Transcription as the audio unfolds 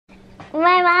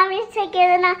My mom is taking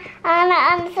on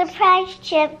a surprise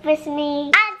trip with me.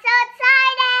 I'm so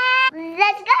excited!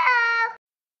 Let's go!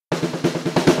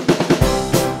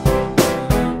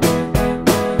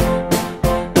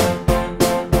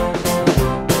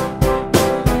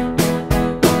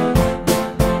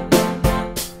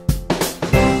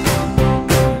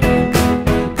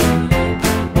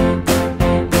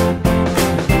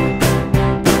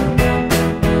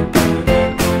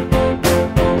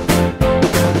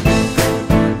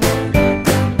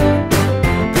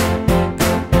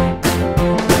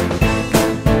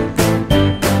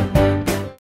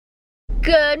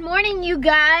 Good morning, you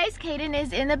guys. Kaden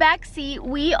is in the back seat.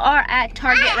 We are at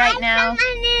Target right now.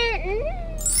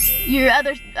 Your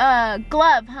other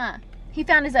glove, huh? He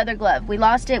found his other glove. We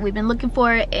lost it. We've been looking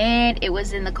for it, and it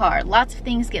was in the car. Lots of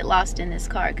things get lost in this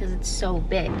car because it's so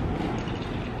big.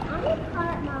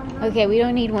 Okay, we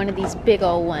don't need one of these big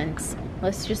old ones.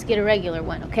 Let's just get a regular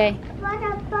one, okay?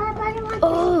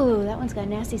 Oh, that one's got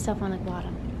nasty stuff on the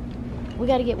bottom. We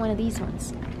got to get one of these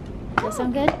ones. Does that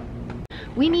sound good?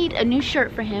 We need a new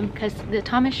shirt for him because the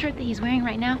Thomas shirt that he's wearing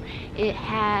right now, it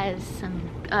has some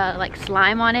like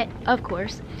slime on it, of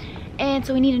course. And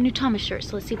so we need a new Thomas shirt,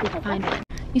 so let's see if we can find one.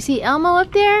 You see Elmo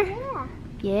up there? Yeah.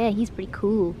 Yeah, he's pretty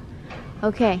cool.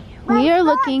 Okay, we are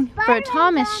looking for a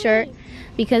Thomas shirt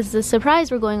because the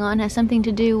surprise we're going on has something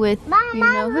to do with you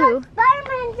know who.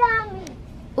 Spider-Man's on me.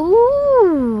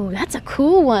 Ooh, that's a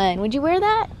cool one. Would you wear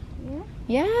that? Yeah.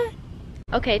 Yeah?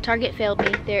 Okay, Target failed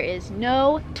me. There is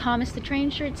no Thomas the Train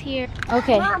shirts here.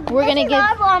 Okay, Mom, we're gonna give.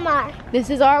 Our Walmart. This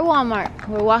is our Walmart.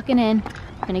 We're walking in.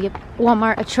 We're gonna give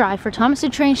Walmart a try for Thomas the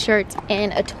Train shirts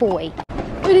and a toy.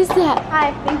 What is that?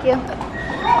 Hi, thank you.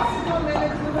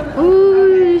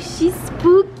 Ooh, she's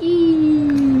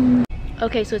spooky.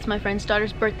 Okay, so it's my friend's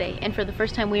daughter's birthday, and for the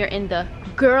first time we are in the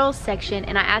girls section,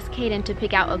 and I asked Kaden to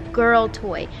pick out a girl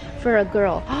toy for a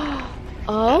girl.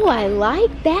 Oh, I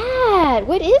like that.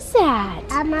 What is that?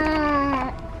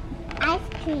 Ice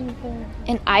cream thing.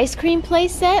 An ice cream play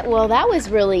set? Well, that was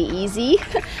really easy.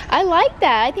 I like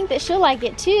that. I think that she'll like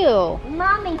it too.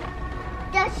 Mommy,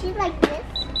 does she like this?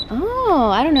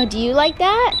 Oh, I don't know. Do you like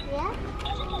that? Yeah.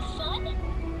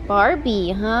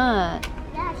 Barbie, huh?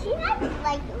 Yeah, she like a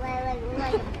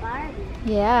Barbie.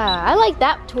 Yeah, I like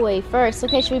that toy first.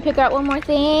 Okay, should we pick out one more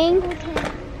thing?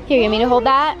 Okay. Here, you want me to hold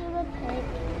that?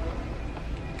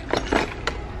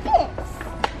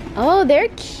 Oh, they're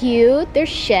cute. They're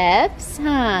chefs,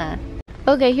 huh?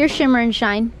 Okay, here's Shimmer and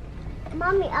Shine.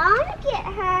 Mommy, I want to get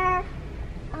her.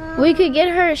 We could get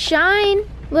her a Shine.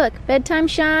 Look, Bedtime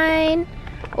Shine.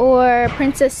 Or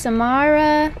Princess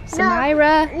Samira.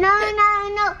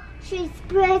 No. She's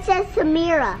Princess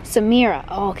Samira. Samira.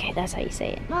 Oh, okay, that's how you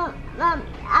say it. Mom, I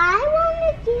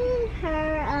want to get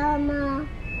her,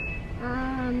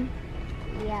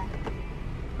 yeah.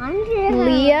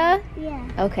 Leah? Yeah.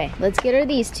 Okay, let's get her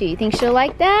these two. You think she'll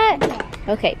like that?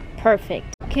 Yeah. Okay,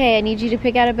 perfect. Okay, I need you to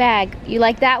pick out a bag. You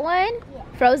like that one? Yeah.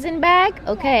 Frozen bag?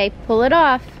 Okay, pull it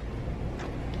off.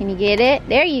 Can you get it?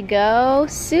 There you go.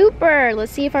 Super.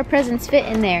 Let's see if our presents fit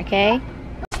in there, okay?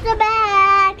 What's the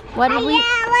bag? What did we... Yeah,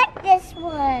 I like this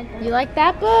one. You like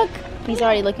that book? He's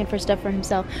already looking for stuff for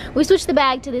himself. We switched the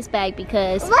bag to this bag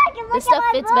because this stuff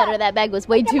fits better. That bag was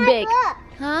way too big.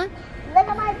 Huh? Look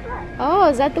at my book. Oh,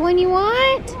 is that the one you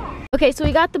want? Yeah. Okay, so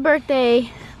we got the birthday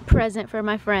present for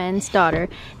my friend's daughter,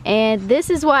 and this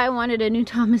is why I wanted a new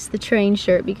Thomas the Train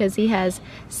shirt, because he has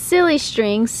silly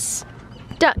strings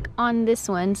stuck on this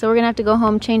one. So we're gonna have to go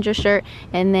home, change our shirt,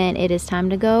 and then it is time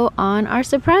to go on our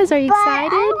surprise. Are you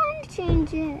excited? I want to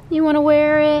change it. You want to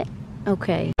wear it?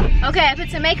 Okay. Okay, I put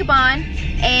some makeup on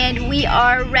and we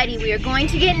are ready. We are going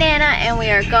to get Nana and we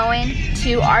are going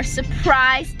to our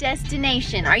surprise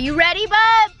destination. Are you ready,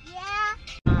 bub? Yeah.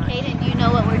 Kaden, do you know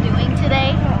what we're doing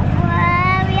today? Where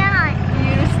are we on?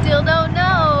 You still don't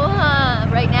know, huh?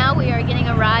 Right now we are getting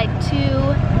a ride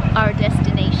to our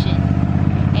destination.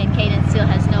 And Kaden still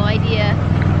has no idea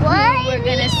who we're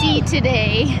gonna see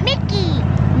today. Mickey.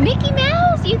 Mickey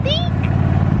Mouse, you think?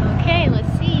 Okay, let's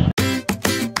see.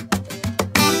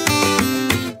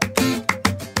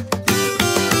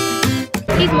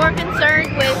 He's more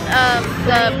concerned with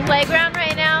the playground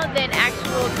right now than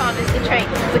actual Thomas the Train,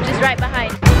 which is right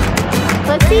behind.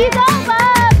 Let's see you go,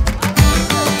 bub!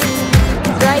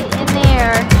 He's right in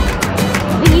there. I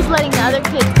think he's letting the other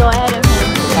kids go ahead of him.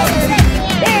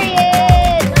 There he is!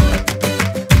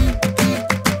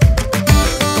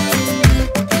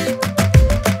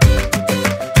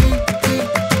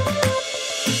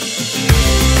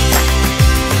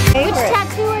 Which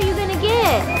tattoo are you gonna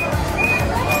get?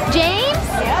 James?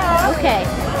 Yeah. Okay.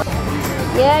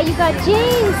 Yeah, you got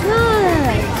James,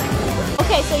 huh?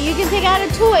 Okay, so you can pick out a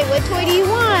toy. What toy do you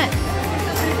want?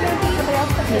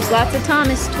 There's lots of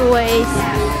Thomas toys.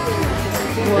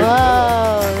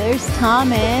 Whoa, there's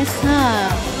Thomas, huh?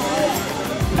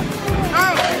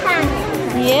 I like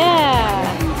Thomas.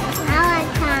 Yeah. I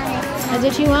like Thomas. That's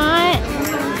what you want?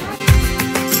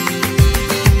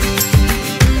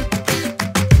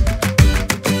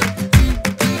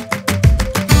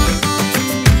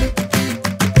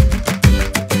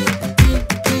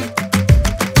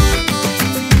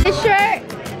 This shirt?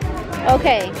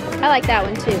 Okay, I like that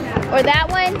one too. Or that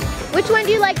one? Which one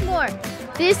do you like more?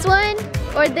 This one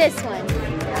or this one?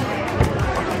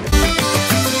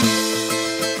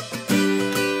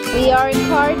 We are in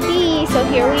car D, so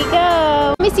here we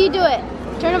go. Let me see you do it.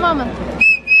 Turn to mama.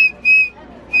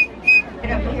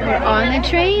 We're on the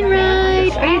train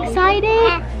ride. Are you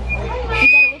excited?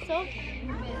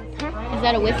 Is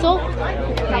that a whistle?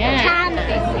 Yeah.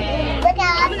 Thomas. Look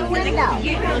out the window.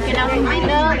 Looking out the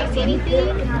window. You see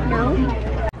anything?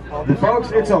 No.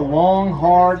 Folks, it's a long,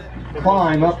 hard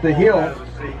climb up the hill.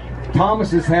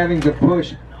 Thomas is having to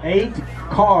push 8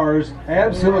 cars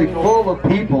absolutely full of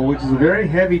people, which is a very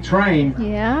heavy train.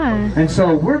 Yeah. And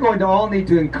so we're going to all need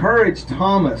to encourage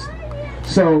Thomas.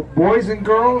 So boys and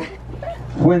girls,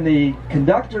 when the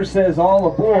conductor says all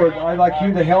aboard, I'd like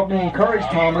you to help me encourage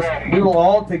Thomas. We will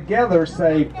all together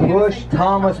say, push,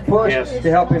 Thomas, push, to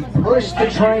help him push the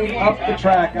train up the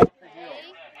track. Up the hill.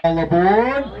 All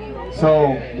aboard.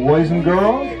 So boys and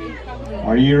girls,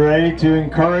 are you ready to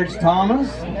encourage Thomas?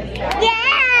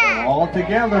 Yeah. All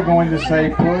together going to say,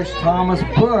 push, Thomas,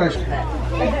 push.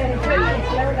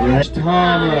 Push,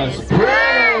 Thomas,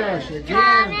 push.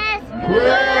 Again.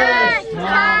 Push,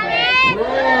 Thomas,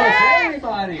 push.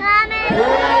 Everybody.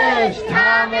 Push,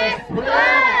 Thomas, push.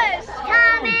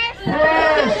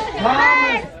 Push,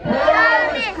 Thomas,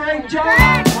 push. Great job.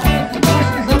 Thomas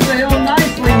pushes up the hill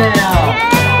nicely now.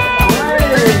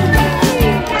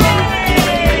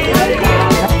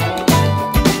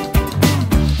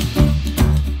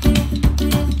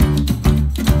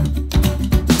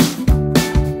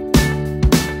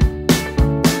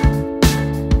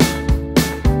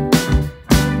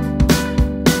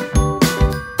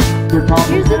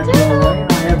 Here's the tunnel.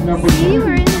 I have number See, 2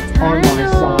 we're in the on my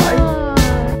tunnel. side.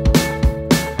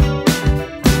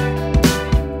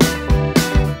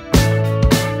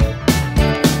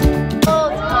 Oh,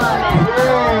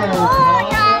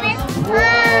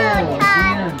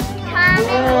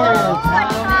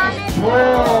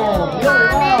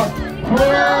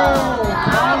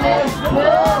 Thomas.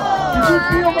 Did you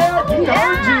feel that? He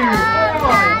heard you.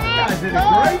 Oh, you guys did a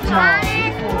great job.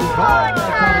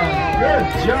 Good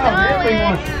job,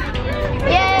 everyone.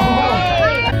 Yay!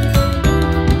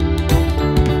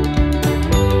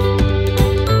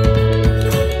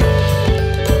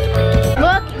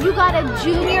 Look, you got a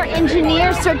junior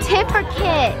engineer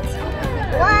certificate.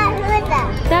 What? Who is that?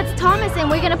 That's Thomas, and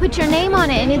we're gonna put your name on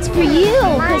it, and it's for you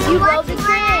because you rode the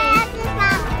train.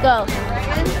 Go.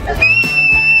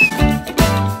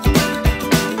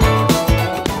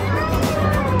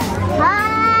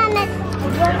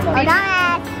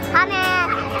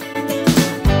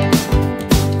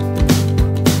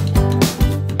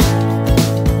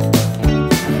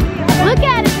 Look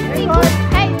at him.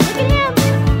 Hey, look at him.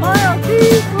 One more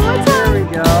time. There we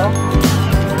go.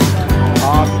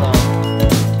 Awesome.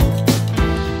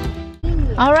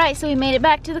 All right, so we made it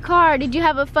back to the car. Did you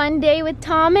have a fun day with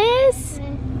Thomas?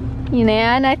 You know,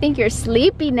 and I think you're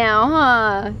sleepy now,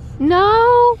 huh?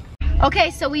 No?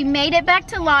 Okay, so we made it back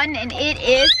to Lawton, and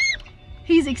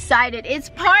he's excited. It's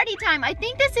party time. I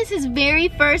think this is his very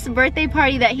first birthday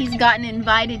party that he's gotten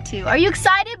invited to. Are you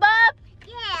excited, Bob?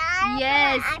 Yeah.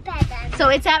 Yes. iPad. So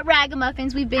it's at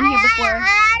Ragamuffins. We've been here before.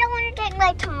 I don't want to take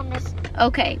like Thomas.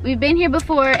 Okay, we've been here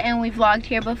before and we've vlogged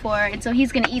here before, and so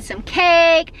he's gonna eat some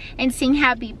cake and sing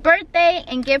happy birthday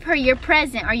and give her your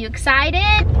present. Are you excited?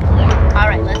 Yeah. All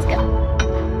right, let's go.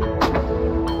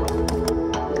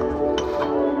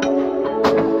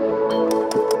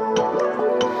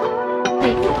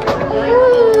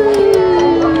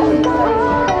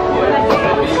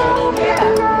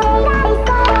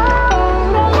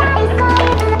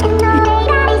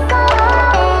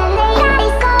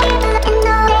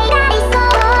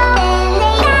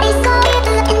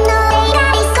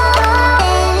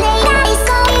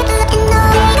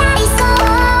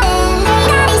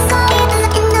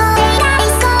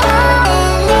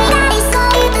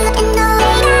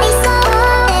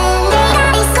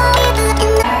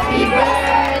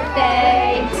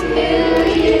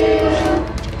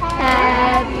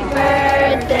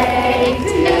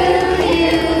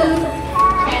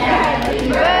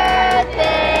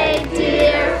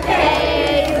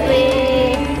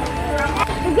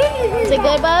 Is it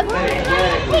good, bub?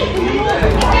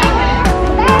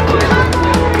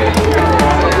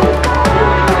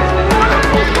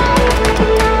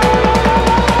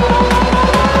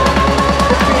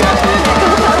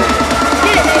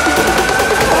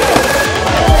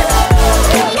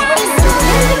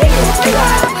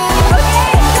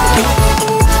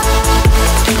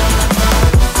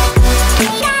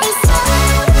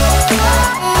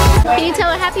 Can you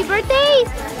tell her happy birthday?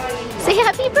 Say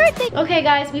happy birthday. Okay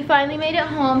guys, we finally made it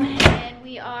home and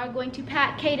we are going to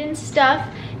pack Caden's stuff.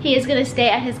 He is gonna stay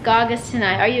at his Gaga's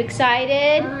tonight. Are you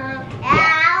excited?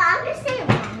 I'm gonna stay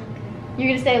long. You're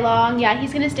gonna stay long? Yeah,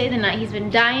 he's gonna stay the night. He's been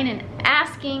dying and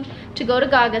asking to go to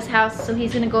Gaga's house, so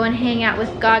he's gonna go and hang out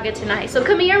with Gaga tonight. So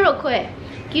come here real quick.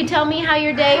 Can you tell me how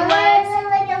your day was?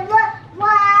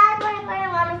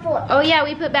 Oh yeah,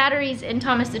 we put batteries in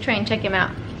Thomas the Train. Check him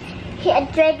out.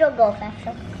 Yeah, Drake will go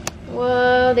faster.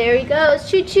 Whoa, there he goes.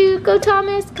 Choo choo. Go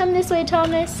Thomas. Come this way,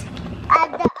 Thomas. The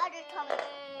other Thomas.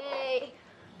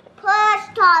 Push,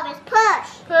 Thomas, push.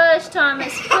 Push,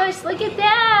 Thomas. Push. Look at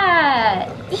that.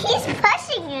 He's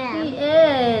pushing him. He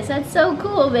is. That's so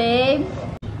cool, babe.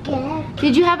 Yeah.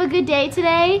 Did you have a good day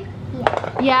today?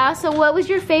 Yeah. Yeah, so what was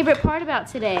your favorite part about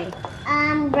today?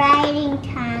 Riding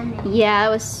Thomas. Yeah, it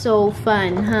was so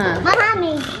fun, huh?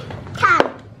 Mommy,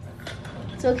 Thomas.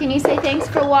 So can you say thanks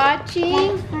for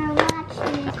watching? Thanks for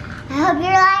watching. I hope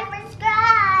you like and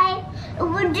subscribe.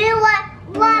 We'll do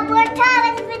one more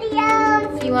Thomas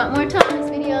videos. If you want more Thomas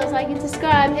videos, like and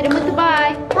subscribe. Hit him with the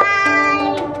bye. Bye.